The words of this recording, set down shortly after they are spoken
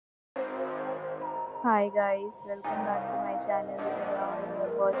Hi guys, welcome back to my channel and now you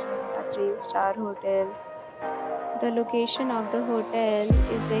are watching a 3-star hotel. The location of the hotel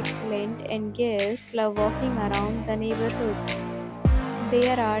is excellent and guests love walking around the neighborhood.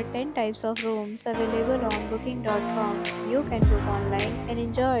 There are 10 types of rooms available on booking.com. You can book online and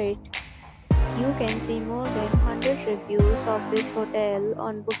enjoy it. You can see more than 100 reviews of this hotel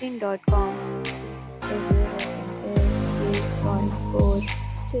on booking.com. Review rating is 8.4,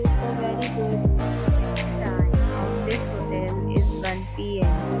 which is a very good. Time of this hotel is 1 p.m.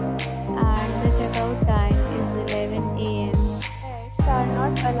 and the checkout time is 11 a.m. Pets are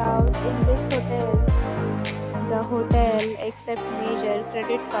not allowed in this hotel. The hotel accepts major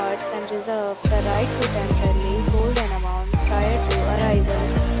credit cards and reserves the right to temporarily hold an amount prior to arrival.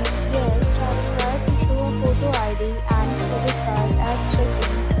 Guests are required to show a photo ID and credit card at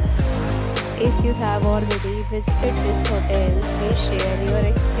check-in. If you have already visited this hotel, please share your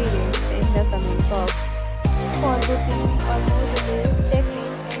experience in the comment box. For booking or more details, check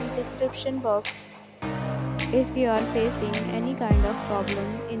link in description box. If you are facing any kind of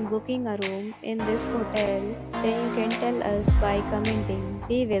problem in booking a room in this hotel, then you can tell us by commenting.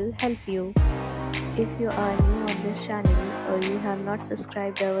 We will help you. If you are new on this channel or you have not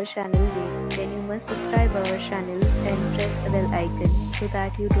subscribed our channel yet, then you must subscribe our channel and press the bell icon so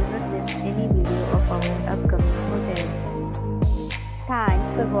that you do not miss any video of our upcoming hotel.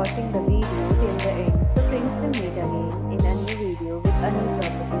 Thanks for watching the video till the end. So friends, will meet again in a new video with a new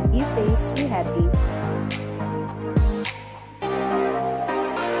property. Be safe, be happy.